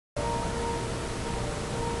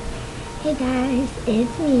Hey guys,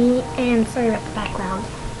 it's me, and sorry about the background.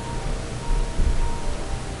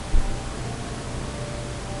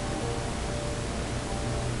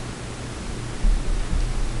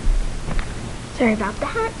 Sorry about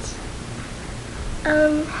that.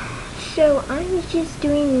 So I'm just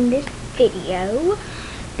doing this video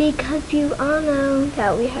because you all know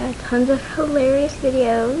that we had tons of hilarious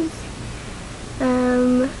videos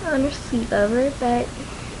on our sleepover, but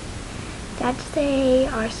sad to say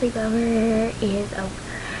our sleepover is over.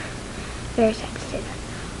 Very sad to say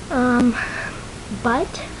that.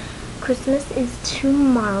 But Christmas is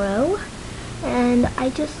tomorrow, and I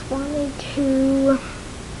just wanted to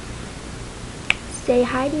say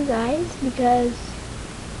hi to you guys because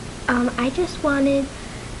I just wanted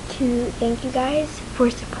to thank you guys for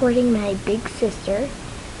supporting my big sister.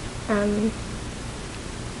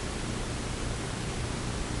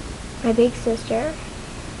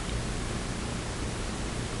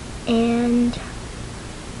 And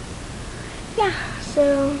yeah,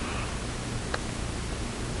 so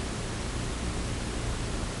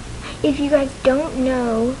if you guys don't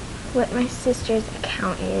know what my sister's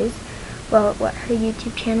account is, well, what her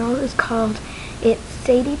YouTube channel is called, it's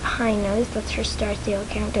Sadie Pinos. That's her Star Sale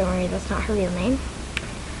account. Don't worry, that's not her real name.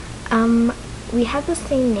 We have the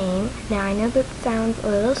same name. Now, I know that sounds a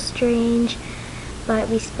little strange, but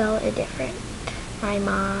we spell it different. My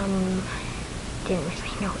mom didn't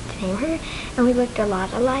really know what to name her, and we looked a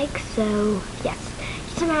lot alike, so yes.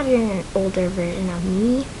 Just imagine an older version of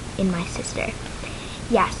me and my sister.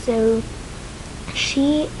 Yeah, so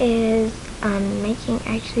she is making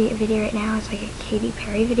actually a video right now. It's like a Katy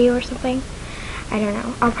Perry video or something. I don't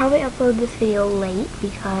know. I'll probably upload this video late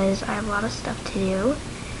because I have a lot of stuff to do.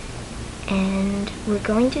 And we're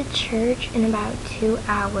going to church in about 2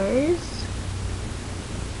 hours.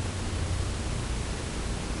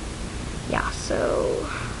 Yeah, so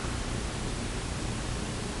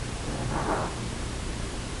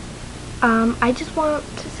I just want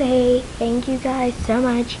to say thank you guys so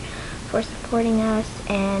much for supporting us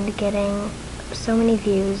and getting so many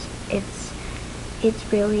views. It's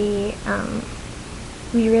really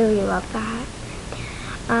we really love that.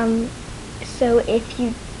 So if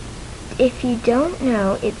you don't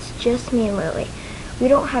know, it's just me and Lily. We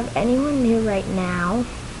don't have anyone new right now.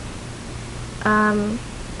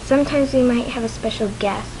 Sometimes we might have a special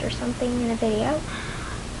guest or something in a video,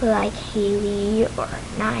 like Haley or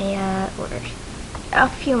Naya or a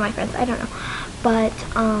few of my friends, I don't know. But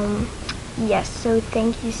yes, so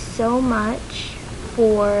thank you so much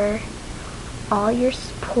for all your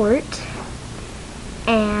support,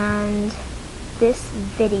 and this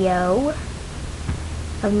video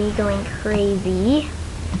of me going crazy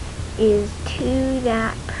is to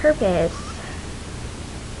that purpose.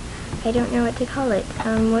 I don't know what to call it.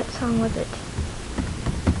 What song was it?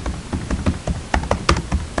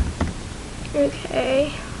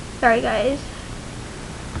 Okay. Sorry guys.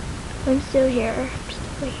 I'm still here.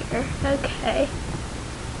 Okay.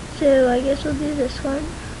 So I guess we'll do this one.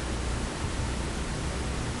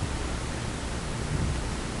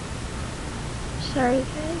 Sorry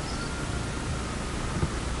guys.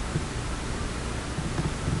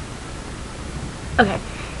 Okay.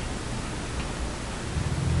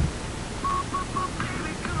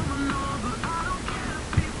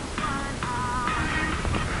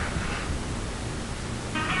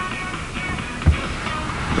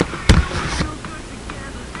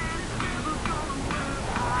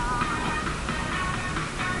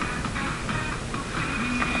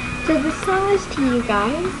 So this song is to you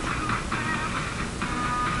guys.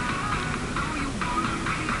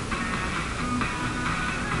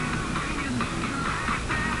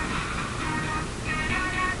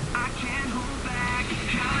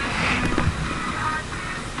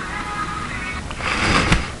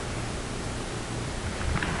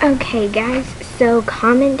 Okay guys, so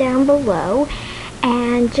comment down below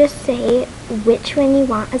and just say which one you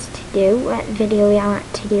want us to do, what video we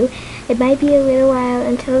want to do. It might be a little while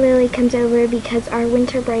until Lily comes over because our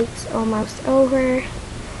winter break's almost over.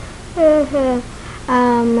 Well,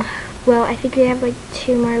 I think we have like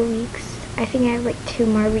 2 more weeks. I think I have like 2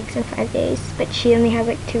 more weeks and 5 days, but she only has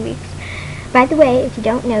like 2 weeks. By the way, if you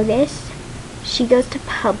don't know this, she goes to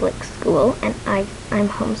public school and I'm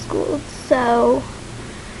homeschooled, so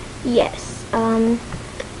yes.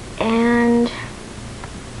 And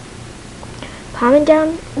comment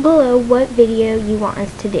down below what video you want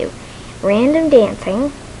us to do. Random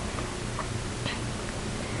dancing,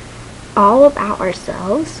 all about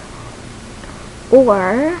ourselves,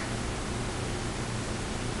 or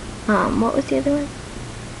what was the other one?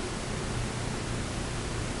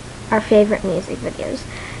 Our favorite music videos.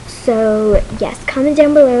 So yes, comment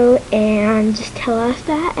down below and just tell us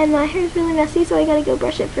that. And my hair is really messy, so I gotta go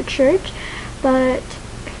brush it for church. But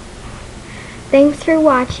thanks for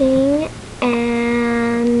watching,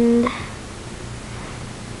 and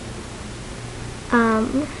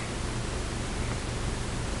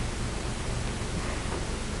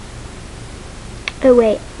oh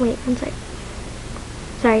wait, I'm sorry.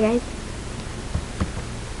 Sorry guys.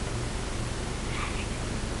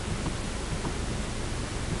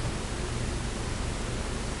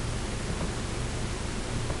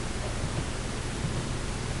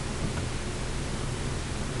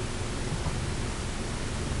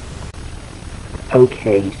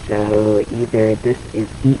 Okay, so either this is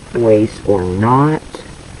deep voice or not.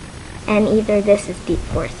 And either this is deep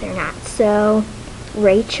voice or not. So,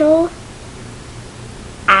 Rachel